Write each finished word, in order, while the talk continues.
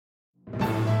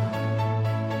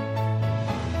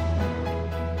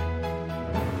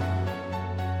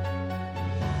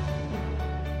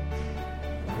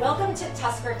Welcome to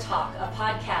Tusker Talk, a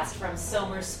podcast from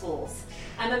Somers Schools.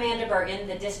 I'm Amanda Bergen,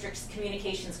 the district's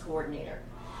communications coordinator.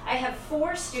 I have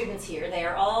 4 students here. They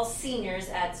are all seniors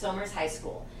at Somers High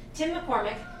School. Tim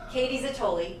McCormick, Katie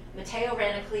Zatoli, Mateo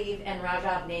Ranacleve, and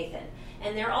Rajav Nathan.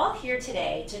 And they're all here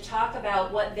today to talk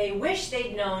about what they wish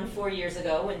they'd known 4 years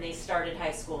ago when they started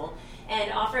high school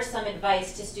and offer some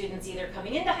advice to students either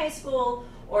coming into high school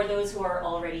or those who are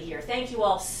already here. Thank you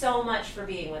all so much for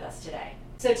being with us today.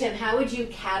 So Tim, how would you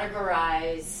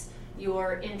categorize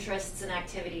your interests and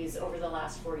activities over the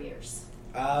last 4 years?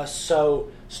 So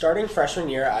starting freshman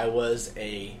year, I was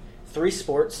a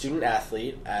 3-sport student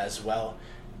athlete as well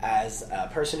as a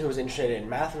person who was interested in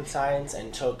math and science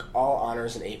and took all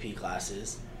honors and AP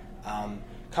classes.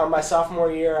 Come my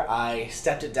sophomore year, I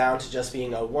stepped it down to just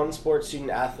being a 1-sport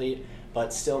student athlete,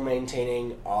 but still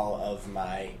maintaining all of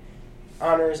my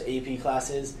honors, AP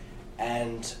classes.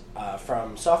 And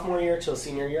from sophomore year till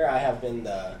senior year, I have been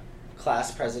the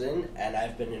class president, and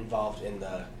I've been involved in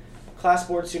the Class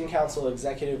Board Student Council,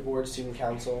 Executive Board Student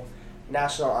Council,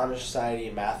 National Honor Society,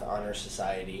 Math Honor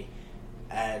Society,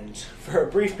 and for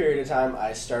a brief period of time,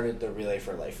 I started the Relay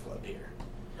for Life Club here.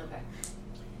 Okay.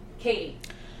 Katie,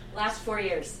 last 4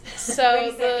 years.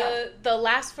 So the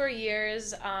last 4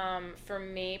 years for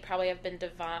me probably have been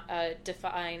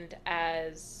defined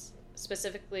as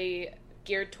specifically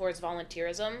geared towards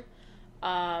volunteerism.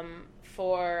 I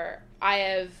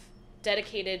have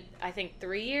dedicated, I think,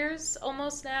 3 years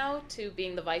almost now to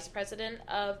being the vice president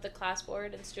of the class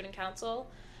board and student council.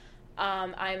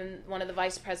 I'm one of the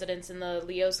vice presidents in the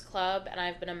Leos Club, and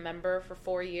I've been a member for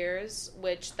 4 years,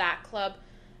 which that club,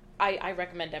 I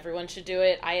recommend everyone should do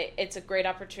it. It's a great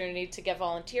opportunity to get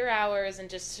volunteer hours and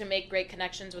just to make great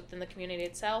connections within the community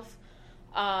itself.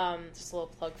 Just a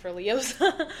little plug for Leos.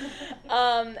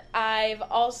 I've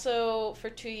also, for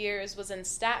 2 years, was in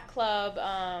Stat Club,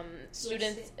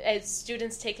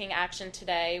 Students Taking Action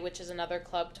Today, which is another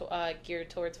club geared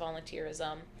towards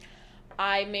volunteerism.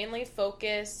 I mainly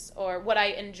focus, or what I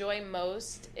enjoy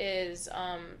most is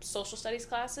social studies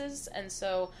classes, and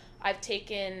so I've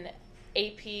taken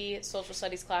AP social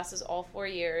studies classes all 4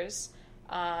 years,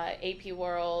 AP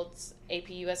Worlds, AP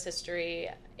US History,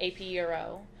 AP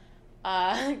Euro.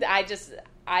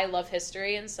 I love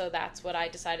history, and so that's what I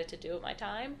decided to do at my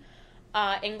time.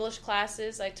 English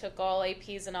classes, I took all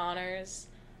APs and honors.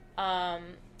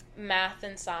 Math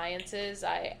and sciences,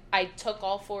 I took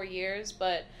all 4 years,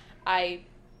 but I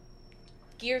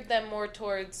geared them more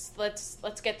towards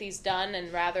let's get these done,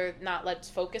 and rather not let's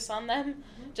focus on them,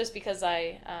 just because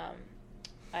I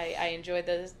enjoy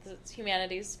the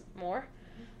humanities more.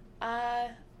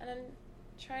 And I'm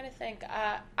trying to think.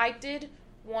 I did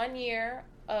 1 year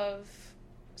of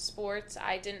sports.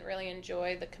 I didn't really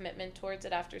enjoy the commitment towards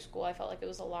it after school. I felt like it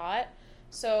was a lot.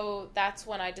 So that's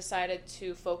when I decided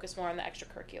to focus more on the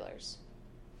extracurriculars.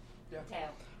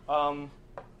 Yeah.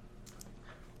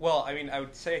 Well, I mean, I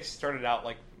would say I started out,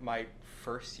 like, my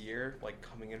first year, like,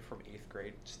 coming in from 8th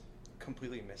grade, just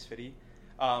completely misfitty.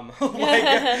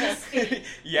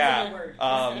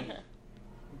 Yeah.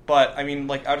 But, I mean,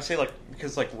 like, I would say, like,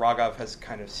 because, like, Raghav has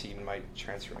kind of seen my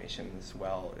transformation as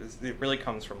well. It really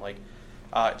comes from, like,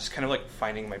 just kind of, like,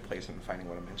 finding my place and finding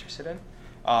what I'm interested in.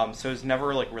 So it was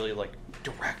never, like, really, like,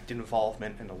 direct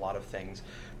involvement in a lot of things.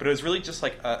 But it was really just,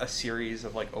 like, a series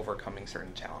of, like, overcoming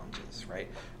certain challenges, right?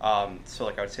 So,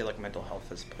 like, I would say, like, mental health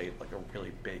has played, like, a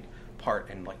really big part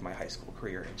in, like, my high school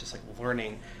career. And just, like,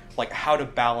 learning, like, how to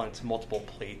balance multiple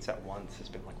plates at once has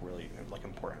been, like, really, like,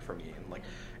 important for me.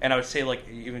 And I would say, like,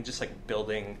 even just, like,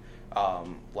 building,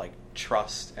 like,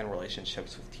 trust and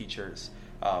relationships with teachers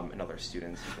and other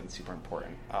students has been super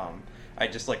important. I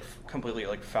just, like, completely,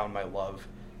 like, found my love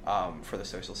for the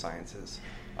social sciences.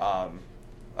 And,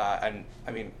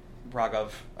 I mean,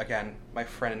 Raghav, again, my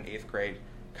friend in 8th grade,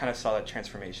 kind of saw that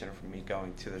transformation from me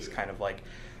going to this kind of, like,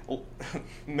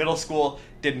 middle school,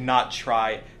 did not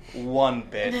try one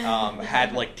bit.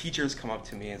 Had, like, teachers come up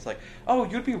to me and it's like, oh,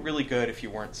 you'd be really good if you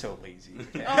weren't so lazy.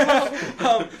 But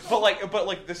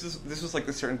this was like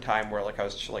the certain time where, like, I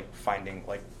was like finding,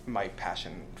 like, my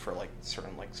passion for, like,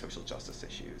 certain, like, social justice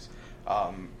issues.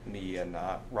 Me and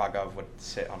Raghav would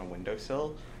sit on a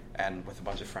windowsill and with a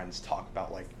bunch of friends talk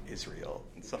about, like, Israel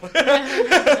and stuff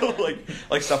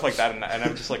like stuff like that, and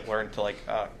I've just, like, learned to, like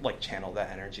channel that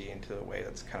energy into a way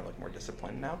that's kind of, like, more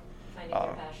disciplined now. Finding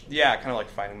your passion. Yeah, kind of, like,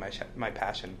 finding my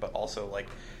passion, but also, like,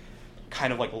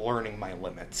 kind of, like, learning my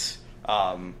limits.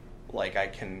 Like,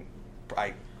 I'm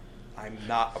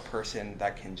not a person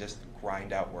that can just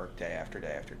grind out work day after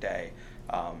day after day.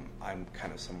 I'm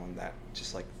kind of someone that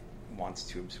just, like, wants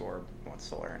to absorb, wants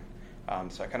to learn.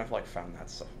 So I kind of, like, found that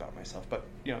stuff about myself, but,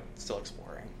 you know, still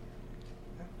exploring.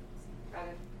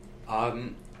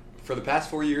 For the past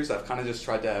 4 years, I've kind of just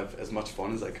tried to have as much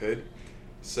fun as I could.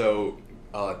 So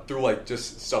through like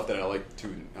just stuff that I like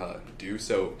to do.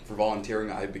 So for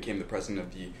volunteering, I became the president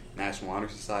of the National Honor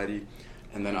Society,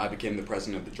 and then I became the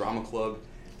president of the Drama Club,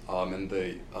 and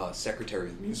the secretary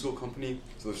of the musical company.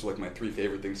 So those are like my 3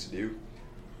 favorite things to do.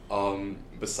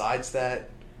 Besides that,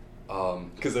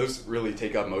 because those really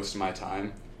take up most of my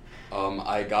time,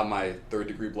 I got my 3rd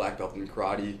degree black belt in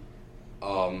karate,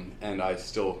 and I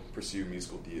still pursue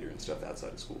musical theater and stuff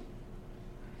outside of school.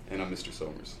 And I'm Mr.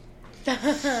 Somers.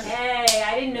 Hey,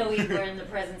 I didn't know we were in the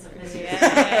presence of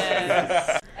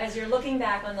Mr. As you're looking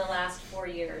back on the last 4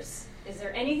 years, is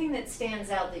there anything that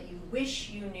stands out that you wish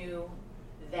you knew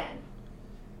then?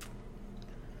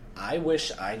 I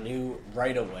wish I knew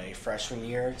right away, freshman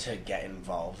year, to get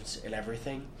involved in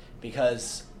everything,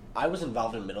 because I was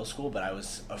involved in middle school, but I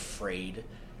was afraid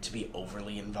to be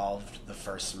overly involved the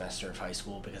first semester of high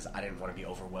school because I didn't want to be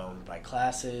overwhelmed by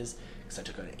classes, because I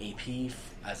took an AP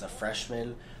as a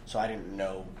freshman, so I didn't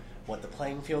know what the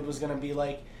playing field was going to be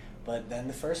like. But then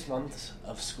the first month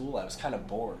of school, I was kind of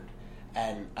bored,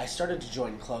 and I started to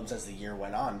join clubs as the year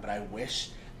went on, but I wish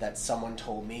that someone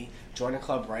told me, join a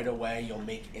club right away, you'll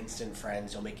make instant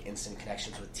friends, you'll make instant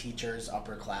connections with teachers,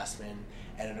 upperclassmen,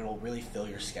 and it'll really fill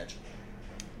your schedule.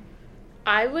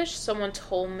 I wish someone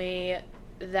told me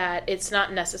that it's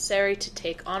not necessary to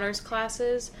take honors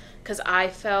classes, because I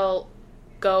felt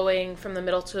going from the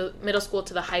middle school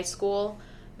to the high school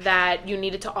that you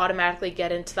needed to automatically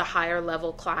get into the higher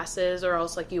level classes or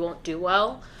else like you won't do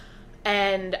well.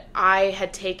 And I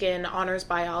had taken honors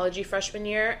biology freshman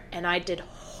year and I did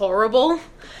horrible,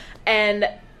 and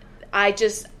I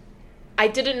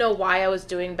didn't know why I was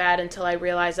doing bad until I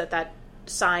realized that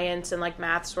science and like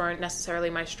maths weren't necessarily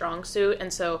my strong suit,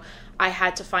 and so I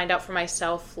had to find out for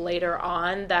myself later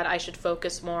on that I should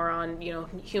focus more on, you know,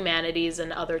 humanities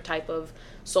and other type of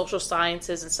social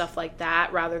sciences and stuff like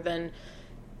that, rather than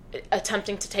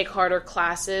attempting to take harder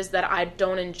classes that I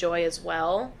don't enjoy as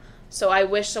well. So I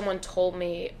wish someone told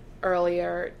me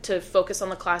earlier to focus on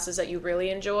the classes that you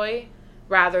really enjoy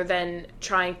rather than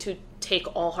trying to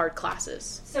take all hard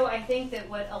classes. So I think that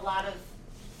what a lot of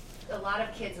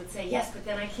kids would say, yes, but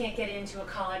then I can't get into a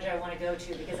college I want to go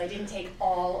to because I didn't take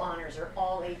all honors or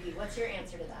all AP. What's your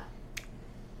answer to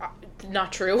that?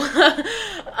 Not true.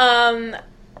 I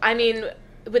mean,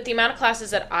 with the amount of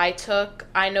classes that I took,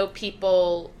 I know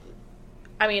people,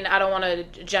 I mean, I don't want to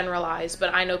generalize,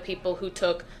 but I know people who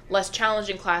took less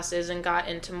challenging classes and got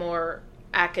into more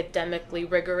academically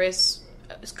rigorous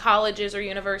colleges or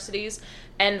universities,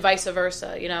 and vice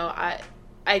versa. You know, I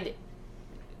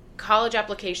college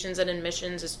applications and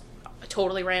admissions is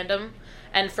totally random,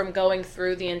 and from going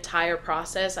through the entire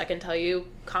process, I can tell you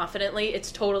confidently it's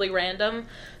totally random.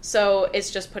 So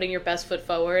it's just putting your best foot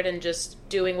forward and just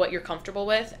doing what you're comfortable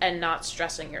with and not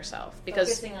stressing yourself. Because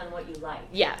focusing on what you like.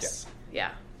 Yes.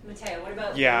 Yeah. Mateo, what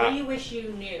about Yeah. what do you wish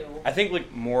you knew? I think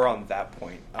like more on that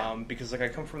point, because like I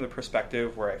come from the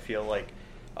perspective where I feel like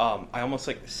I almost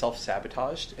like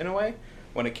self-sabotaged in a way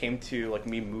when it came to like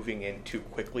me moving in too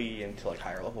quickly into like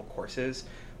higher level courses,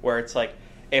 where it's like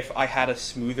if I had a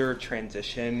smoother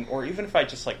transition, or even if I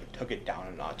just like took it down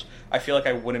a notch, I feel like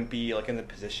I wouldn't be like in the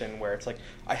position where it's like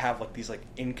I have like these like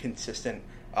inconsistent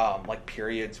like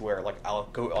periods where like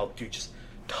I'll do just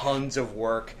tons of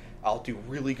work, I'll do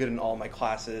really good in all my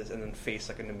classes, and then face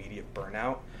like an immediate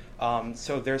burnout.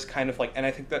 So there's kind of like, and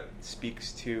I think that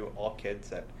speaks to all kids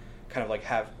that kind of like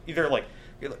have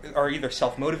are either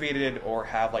self-motivated or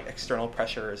have like external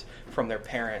pressures from their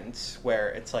parents, where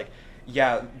it's like,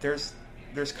 yeah, there's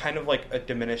kind of like a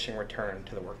diminishing return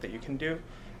to the work that you can do,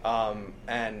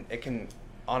 and it can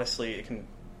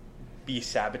be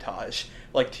sabotage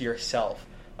like to yourself,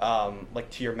 like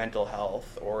to your mental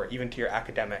health or even to your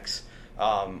academics,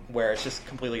 where it's just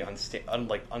completely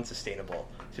unsustainable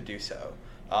to do so.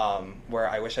 Where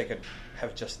I wish I could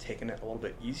have just taken it a little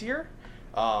bit easier,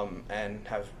 and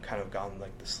have kind of gone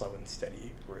like the slow and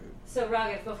steady route. So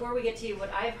Raghav, before we get to you, what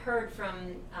I've heard from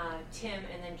Tim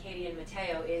and then Katie and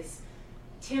Mateo is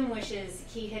Tim wishes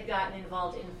he had gotten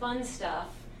involved in fun stuff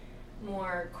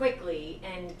more quickly,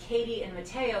 and Katie and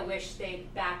Mateo wish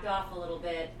they'd backed off a little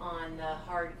bit on the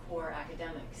hardcore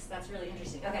academics. That's really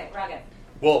interesting. Okay, Raghav.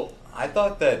 Well, I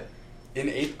thought that in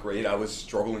 8th grade I was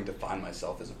struggling to find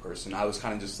myself as a person. I was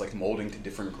kind of just like molding to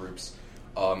different groups,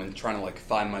 and trying to like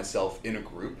find myself in a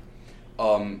group.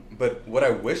 But what I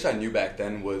wish I knew back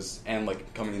then was, and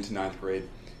like coming into 9th grade,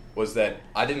 was that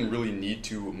I didn't really need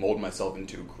to mold myself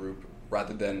into a group,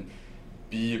 rather than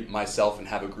be myself and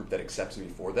have a group that accepts me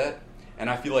for that. And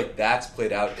I feel like that's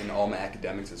played out in all my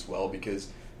academics as well, because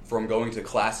from going to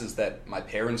classes that my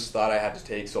parents thought I had to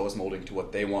take, so I was molding to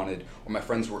what they wanted, or my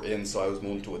friends were in, so I was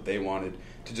molding to what they wanted,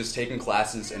 to just taking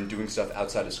classes and doing stuff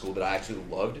outside of school that I actually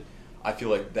loved. I feel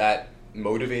like that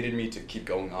motivated me to keep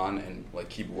going on and like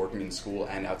keep working in school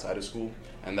and outside of school,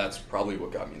 and that's probably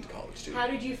what got me into college too. How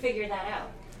did you figure that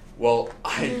out? Well,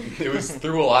 it was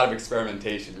through a lot of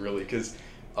experimentation, really, because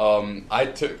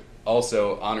I took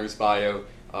also honors bio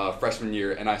freshman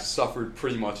year, and I suffered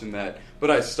pretty much in that.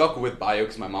 But I stuck with bio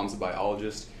because my mom's a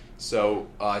biologist, so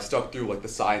I stuck through like the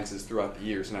sciences throughout the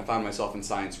years, and I found myself in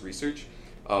science research,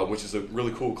 which is a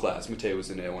really cool class. Mateo was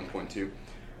in it at one point too,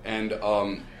 and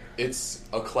it's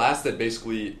a class that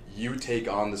basically you take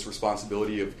on this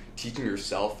responsibility of teaching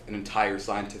yourself an entire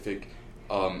scientific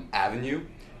avenue,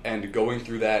 and going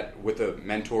through that with a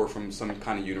mentor from some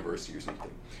kind of university or something.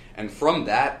 And from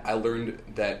that, I learned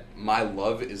that my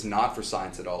love is not for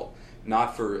science at all,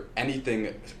 not for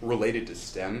anything related to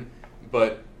STEM,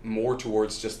 but more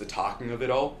towards just the talking of it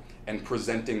all and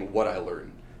presenting what I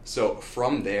learned. So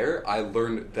from there, I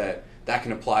learned that that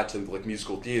can apply to like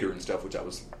musical theater and stuff, which I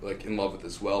was like in love with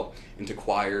as well, into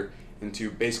choir, into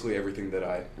basically everything that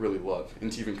I really love,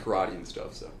 into even karate and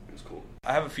stuff, so it was cool.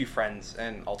 I have a few friends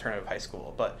in alternative high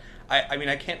school, but I mean,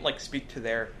 I can't like speak to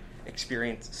their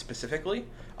experience specifically,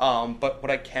 but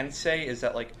what I can say is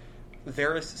that like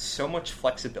there is so much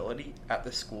flexibility at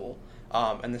the school,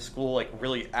 and the school like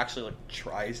really actually like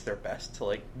tries their best to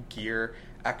like gear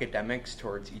academics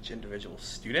towards each individual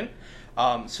student.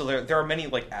 So there are many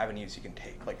like avenues you can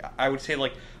take. Like I would say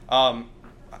like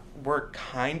we're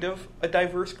kind of a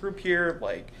diverse group here,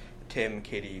 like Tim,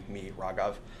 Katie, me,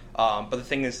 Raghav. But the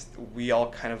thing is, we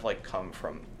all kind of like come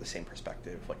from the same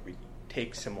perspective. Like we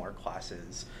take similar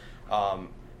classes,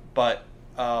 but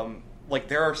like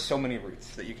there are so many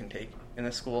routes that you can take in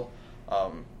this school.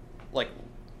 Like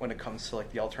when it comes to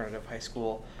like the alternative high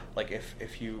school, like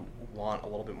if you want a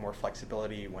little bit more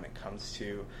flexibility when it comes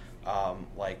to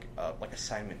like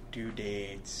assignment due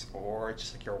dates or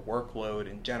just like your workload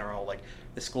in general, like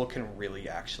the school can really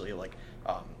actually like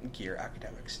gear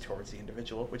academics towards the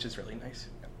individual, which is really nice.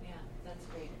 Yeah, that's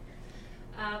great.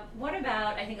 What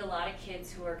about, I think a lot of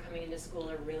kids who are coming into school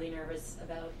are really nervous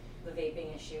about the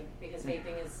vaping issue, because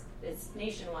vaping is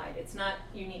nationwide. It's not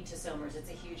unique to Somers. It's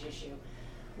a huge issue.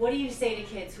 What do you say to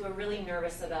kids who are really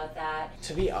nervous about that?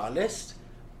 To be honest,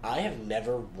 I have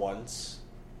never once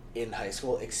in high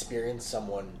school experienced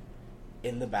someone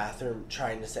in the bathroom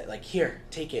trying to say, like, here,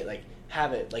 take it, like,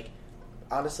 have it. Like,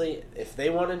 honestly, if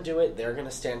they want to do it, they're going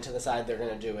to stand to the side, they're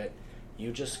going to do it.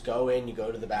 You just go in, you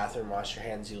go to the bathroom, wash your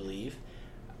hands, you leave.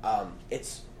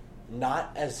 It's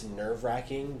not as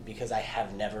nerve-wracking because I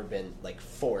have never been, like,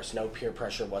 forced, no peer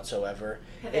pressure whatsoever.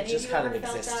 Have it just kind of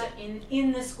existed. Felt that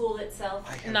in the school itself?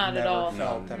 I have Not at never all.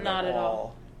 felt them Not at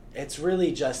all. It's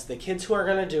really just the kids who are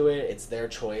going to do it. It's their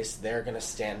choice. They're going to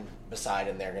stand beside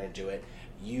and they're going to do it.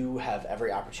 You have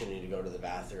every opportunity to go to the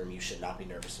bathroom. You should not be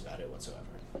nervous about it whatsoever.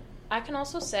 I can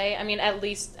also say, I mean, at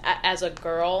least as a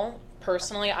girl,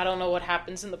 personally, I don't know what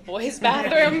happens in the boys'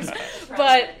 bathrooms,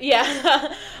 but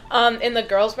yeah, in the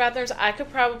girls' bathrooms, I could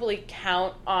probably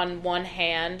count on one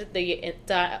hand the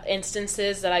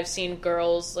instances that I've seen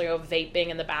girls, you know, vaping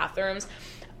in the bathrooms.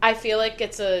 I feel like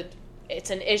it's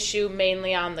an issue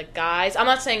mainly on the guys. I'm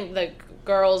not saying the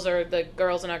girls or the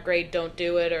girls in our grade don't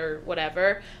do it or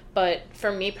whatever, but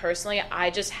for me personally, I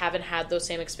just haven't had those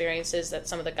same experiences that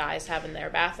some of the guys have in their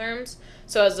bathrooms.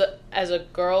 So as a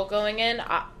girl going in,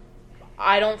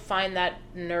 I don't find that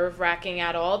nerve-wracking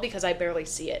at all because I barely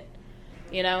see it,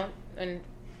 you know? And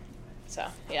so,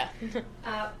 yeah.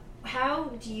 How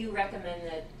do you recommend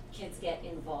that kids get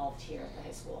involved here at the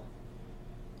high school?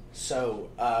 So,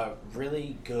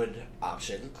 really good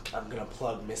option. I'm going to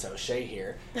plug Miss O'Shea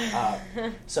here.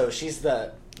 So she's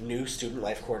the new Student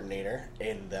Life Coordinator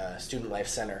in the Student Life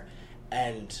Center.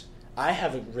 And I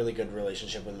have a really good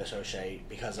relationship with Miss O'Shea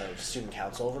because of student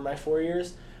council over my 4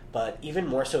 years. But even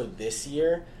more so this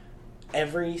year,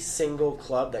 every single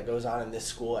club that goes on in this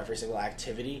school, every single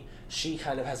activity, she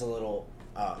kind of has a little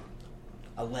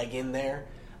a leg in there.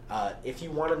 If you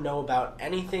want to know about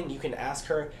anything, you can ask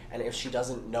her, and if she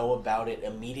doesn't know about it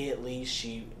immediately,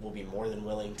 she will be more than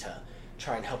willing to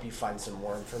try and help you find some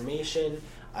more information.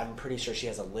 I'm pretty sure she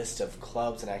has a list of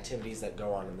clubs and activities that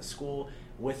go on in the school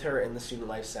with her in the Student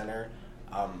Life Center.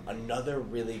 Another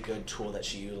really good tool that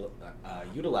she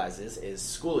utilizes is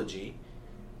Schoology.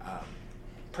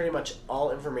 Pretty much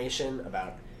all information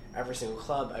about every single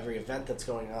club, every event that's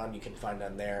going on, you can find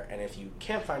on there. And if you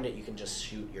can't find it, you can just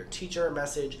shoot your teacher a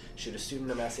message, shoot a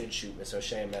student a message, shoot Miss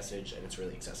O'Shea a message, and it's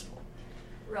really accessible.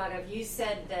 Raghav, you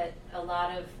said that a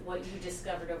lot of what you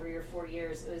discovered over your 4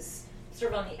 years was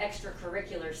sort of on the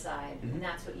extracurricular side, Mhm. and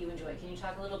that's what you enjoy. Can you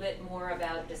talk a little bit more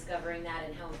about discovering that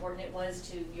and how important it was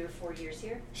to your 4 years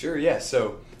here? Sure, yeah.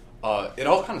 So it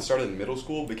all kind of started in middle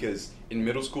school because in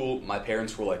middle school, my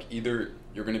parents were like, either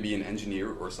you're going to be an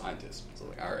engineer or a scientist. So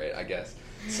like, all right, I guess.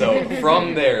 So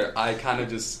from there, I kind of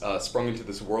just sprung into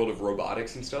this world of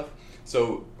robotics and stuff.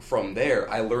 So from there,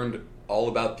 I learned all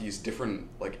about these different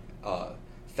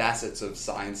facets of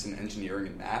science and engineering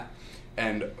and math.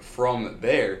 And from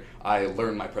there, I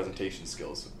learned my presentation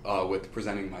skills with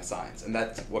presenting my science. And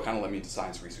that's what kind of led me to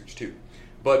science research too.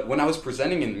 But when I was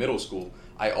presenting in middle school,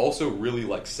 I also really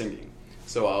liked singing.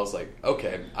 So I was like,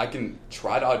 okay, I can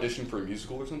try to audition for a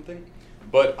musical or something,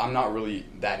 but I'm not really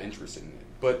that interested in it.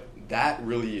 But that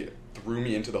really threw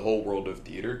me into the whole world of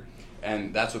theater.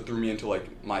 And that's what threw me into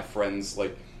like my friends,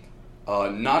 like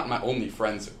not my only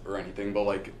friends or anything, but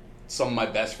like some of my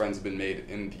best friends have been made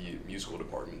in the musical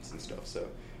departments and stuff. So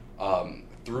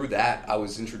through that, I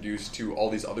was introduced to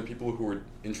all these other people who were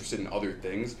interested in other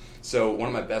things. So one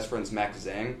of my best friends, Max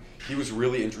Zhang, he was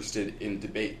really interested in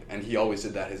debate, and he always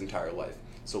did that his entire life.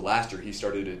 So last year, he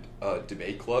started a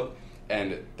debate club,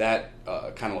 and that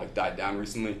kind of like died down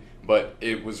recently, but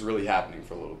it was really happening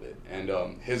for a little bit. And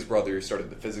his brother started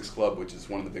the physics club, which is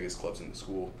one of the biggest clubs in the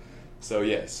school. So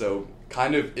yeah, so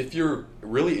kind of if you're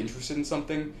really interested in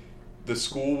something, the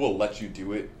school will let you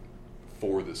do it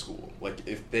for the school. Like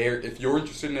if you're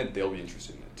interested in it, they'll be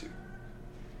interested in it too.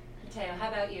 Mateo, how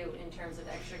about you in terms of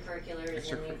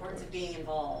extracurriculars and the importance of being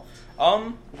involved?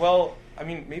 Well, I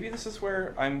mean, maybe this is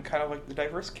where I'm kind of like the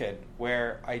diverse kid,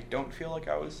 where I don't feel like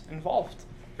I was involved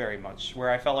very much, where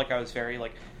I felt like I was very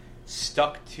like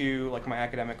stuck to like my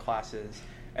academic classes,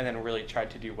 and then really tried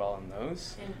to do well in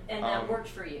those. And that worked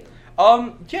for you?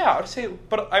 Yeah, I would say,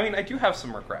 but I mean, I do have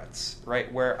some regrets,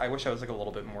 right, where I wish I was like a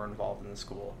little bit more involved in the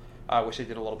school. I wish I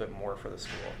did a little bit more for the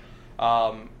school.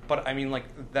 But I mean, like,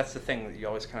 that's the thing, that you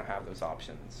always kind of have those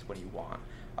options. What do you want?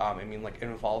 I mean, like,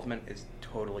 involvement is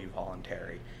totally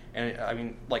voluntary. And I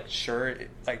mean, like, sure,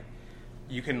 like,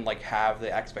 you can like have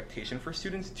the expectation for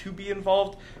students to be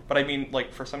involved, but I mean,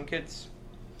 like, for some kids,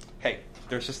 hey,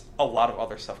 there's just a lot of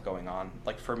other stuff going on.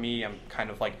 Like, for me, I'm kind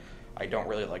of like, I don't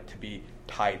really like to be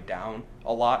tied down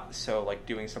a lot, so like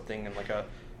doing something in like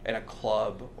in a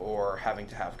club or having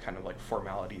to have kind of like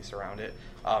formalities around it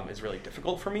is really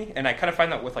difficult for me. And I kind of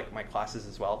find that with like my classes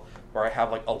as well, where I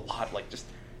have like a lot, like just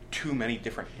too many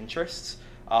different interests.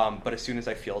 But as soon as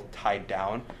I feel tied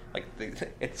down, like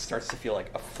it starts to feel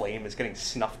like a flame is getting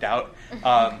snuffed out.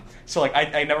 So like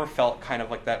I never felt kind of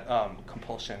like that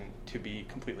compulsion to be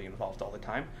completely involved all the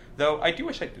time. Though I do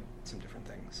wish I did some different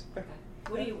things. Okay.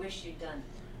 What do you wish you'd done?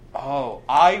 Oh,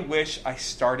 I wish I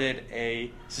started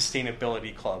a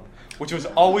sustainability club, which was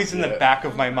always in the back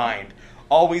of my mind.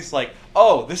 Always like,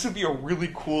 oh, this would be a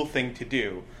really cool thing to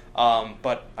do.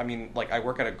 But I mean, like, I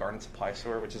work at a garden supply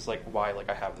store, which is like why like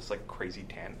I have this like crazy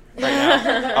tan right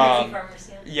now.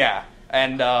 Yeah,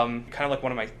 and kind of like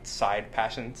one of my side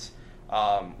passions,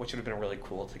 which would have been really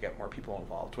cool to get more people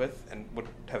involved with, and would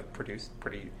have produced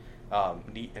pretty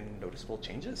neat and noticeable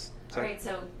changes. So, all right,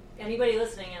 so anybody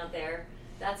listening out there,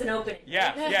 that's an opening.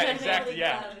 Yeah, exactly.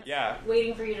 Yeah.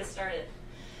 Waiting for you to start it.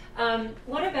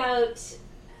 What about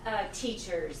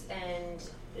teachers and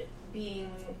being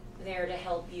there to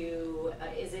help you?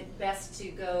 Is it best to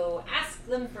go ask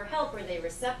them for help? Are they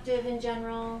receptive in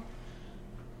general?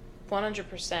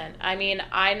 100%. I mean,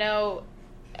 I know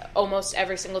almost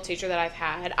every single teacher that I've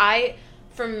had.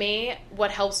 For me, what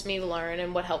helps me learn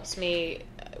and what helps me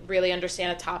really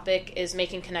understand a topic is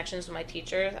making connections with my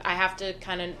teachers. I have to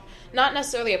kind of, not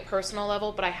necessarily a personal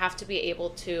level, but I have to be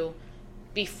able to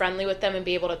be friendly with them and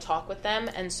be able to talk with them.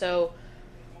 And so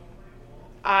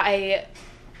I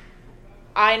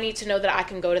need to know that I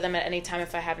can go to them at any time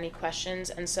if I have any questions.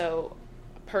 And so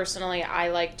personally, I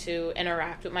like to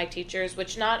interact with my teachers,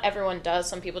 which not everyone does.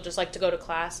 Some people just like to go to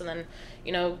class and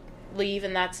then, leave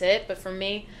and that's it. But for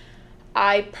me,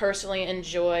 I personally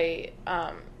enjoy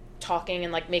talking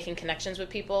and like making connections with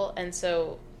people. And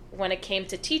so when it came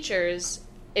to teachers,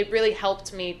 it really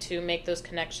helped me to make those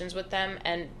connections with them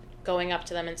and going up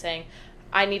to them and saying,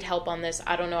 I need help on this.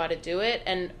 I don't know how to do it.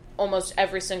 And almost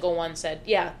every single one said,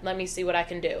 yeah, let me see what I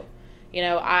can do.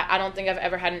 I don't think I've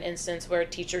ever had an instance where a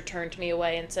teacher turned me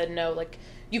away and said, no, like,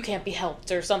 you can't be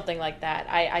helped or something like that.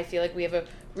 I feel like we have a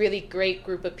really great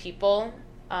group of people,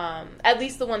 at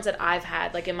least the ones that I've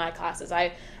had, like in my classes.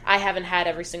 I haven't had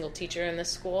every single teacher in this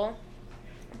school,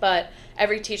 but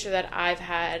every teacher that I've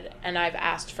had and I've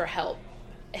asked for help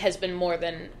has been more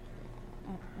than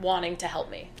wanting to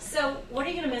help me. So what are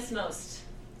you going to miss most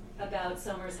about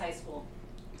Somers High School?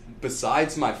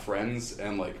 Besides my friends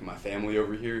and like my family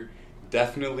over here,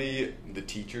 Definitely the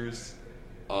teachers.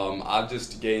 I've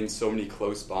just gained so many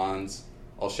close bonds.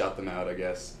 I'll shout them out, I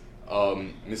guess.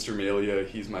 Mr. Malia,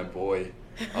 he's my boy.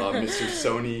 Mr.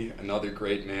 Sony, another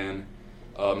great man.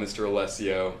 Mr.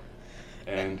 Alessio.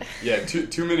 And yeah,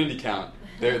 too many to count.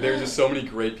 There's just so many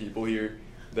great people here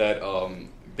that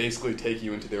basically take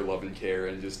you into their love and care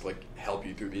and just like help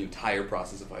you through the entire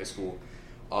process of high school.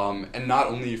 And not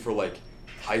only for like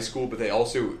high school, but they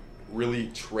also really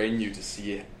train you to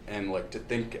see and like to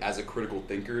think as a critical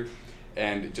thinker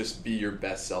and just be your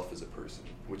best self as a person,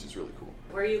 which is really cool.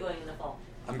 Where are you going in the fall?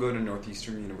 I'm going to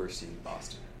Northeastern University in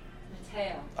Boston.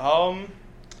 Mateo.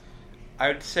 I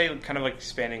would say kind of like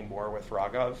expanding more with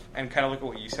Raghav and kind of like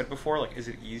what you said before, like is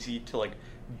it easy to like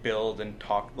build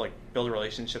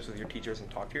relationships with your teachers and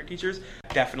talk to your teachers?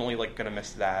 Definitely like gonna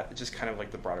miss that. It's just kind of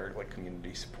like the broader like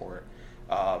community support.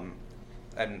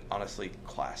 And honestly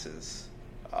classes.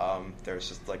 There's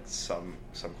just like some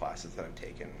classes that I've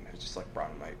taken has just like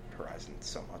broadened my horizons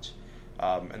so much.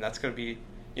 And that's gonna be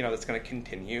that's gonna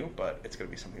continue, but it's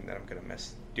gonna be something that I'm gonna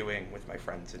miss doing with my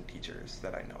friends and teachers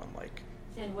that I know and like.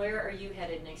 And where are you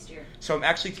headed next year? So I'm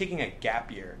actually taking a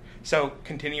gap year. So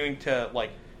continuing to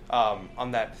like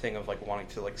on that thing of like wanting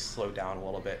to like slow down a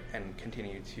little bit and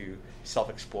continue to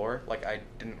self-explore. Like I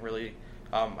didn't really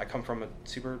I come from a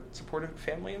super supportive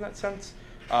family in that sense,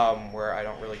 where I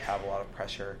don't really have a lot of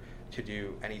pressure to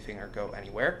do anything or go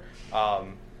anywhere.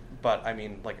 But I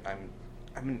mean, like I'm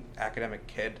an academic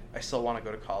kid. I still want to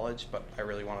go to college, but I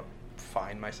really want to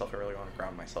find myself. I really want to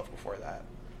ground myself before that.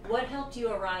 What helped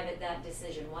you arrive at that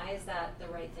decision? Why is that the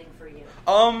right thing for you?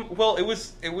 Well,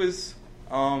 it was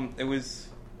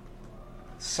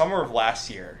summer of last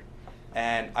year,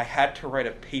 and I had to write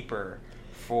a paper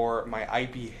for my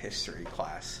IB history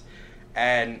class.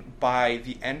 And by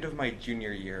the end of my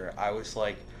junior year, I was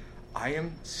like, I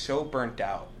am so burnt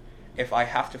out. If I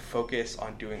have to focus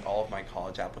on doing all of my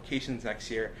college applications next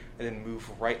year and then move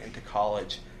right into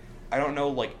college, I don't know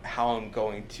like how I'm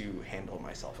going to handle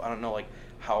myself. I don't know like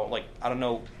how like I don't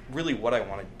know really what I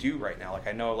want to do right now. Like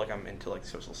I know like I'm into like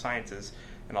social sciences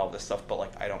and all this stuff, but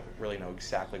like I don't really know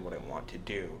exactly what I want to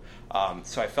do.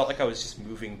 So I felt like I was just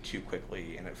moving too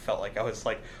quickly, and it felt like I was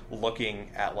like looking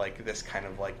at like this kind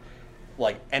of like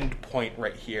end point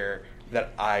right here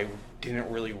that I didn't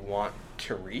really want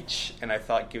to reach, and I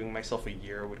thought giving myself a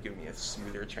year would give me a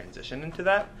smoother transition into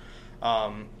that.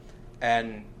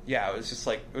 And yeah, it was just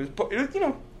like it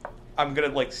was I'm gonna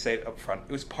like say it up front.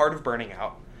 It was part of burning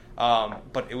out,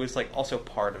 but it was like also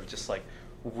part of just like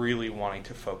really wanting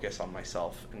to focus on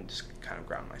myself and just kind of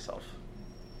ground myself.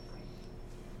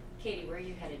 Katie, where are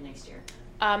you headed next year?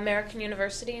 American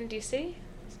University in DC.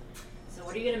 So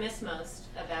what are you going to miss most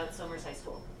about Somers High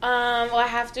School? Well, I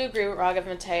have to agree with Raghav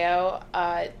Mateo.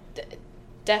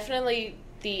 Definitely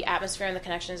the atmosphere and the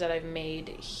connections that I've made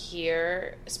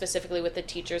here, specifically with the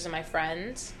teachers and my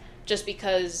friends, just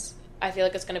because I feel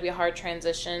like it's going to be a hard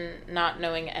transition not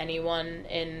knowing anyone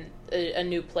in a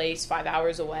new place 5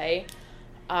 hours away.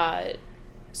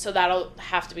 So that'll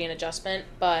have to be an adjustment.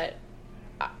 But,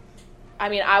 I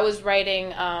mean, I was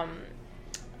writing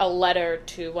a letter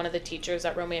to one of the teachers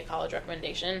that wrote me a college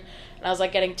recommendation, and I was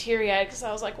like getting teary-eyed because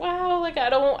I was like, wow, like I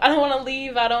don't want to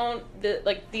leave.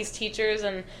 Like these teachers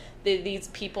and these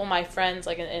people, my friends,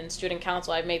 like in student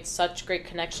council, I've made such great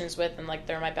connections with, and like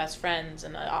they're my best friends,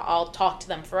 and I'll talk to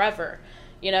them forever.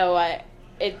 I'm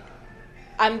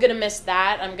gonna miss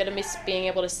that. I'm gonna miss being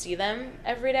able to see them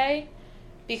every day,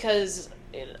 because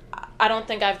I don't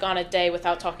think I've gone a day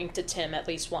without talking to Tim at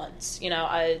least once.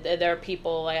 There are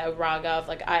people like Raghav,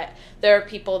 there are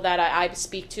people that I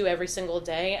speak to every single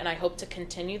day, and I hope to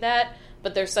continue that.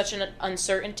 But there's such an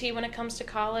uncertainty when it comes to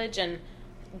college, and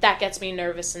that gets me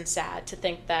nervous and sad to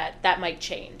think that that might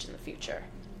change in the future.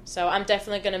 So I'm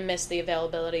definitely going to miss the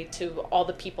availability to all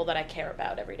the people that I care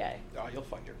about every day. Oh, you'll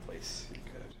find your place. You're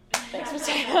good. Thanks,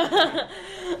 Mateo.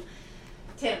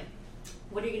 Tim,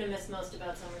 what are you going to miss most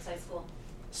about Somers High School?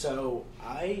 So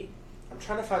I'm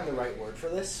trying to find the right word for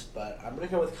this, but I'm going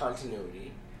to go with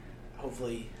continuity.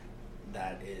 Hopefully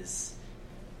that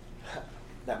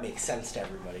makes sense to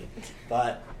everybody.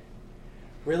 But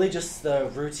really just the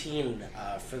routine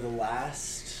for the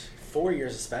last 4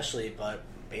 years especially, but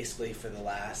basically for the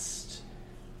last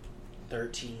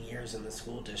 13 years in the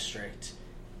school district,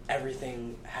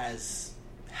 everything has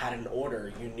had an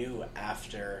order. You knew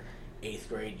after 8th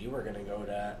grade you were going to go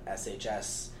to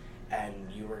SHS, and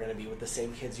you were going to be with the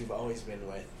same kids you've always been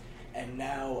with. And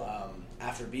now,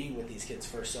 after being with these kids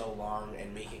for so long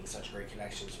and making such great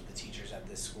connections with the teachers at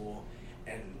this school,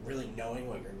 and really knowing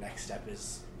what your next step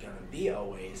is going to be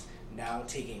always, now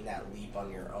taking that leap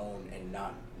on your own and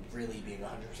not really being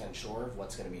 100% sure of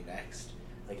what's going to be next.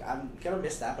 Like, I'm going to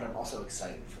miss that, but I'm also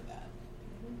excited for that.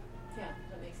 Yeah,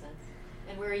 that makes sense.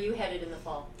 And where are you headed in the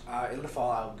fall? In the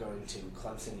fall, I'm going to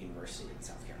Clemson University in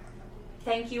South Carolina.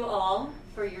 Thank you all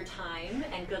for your time,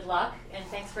 and good luck, and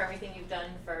thanks for everything you've done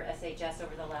for SHS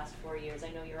over the last 4 years. I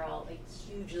know you're all a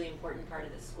hugely important part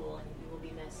of this school, and you will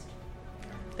be missed.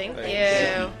 Thank you.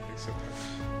 Thanks so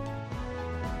much.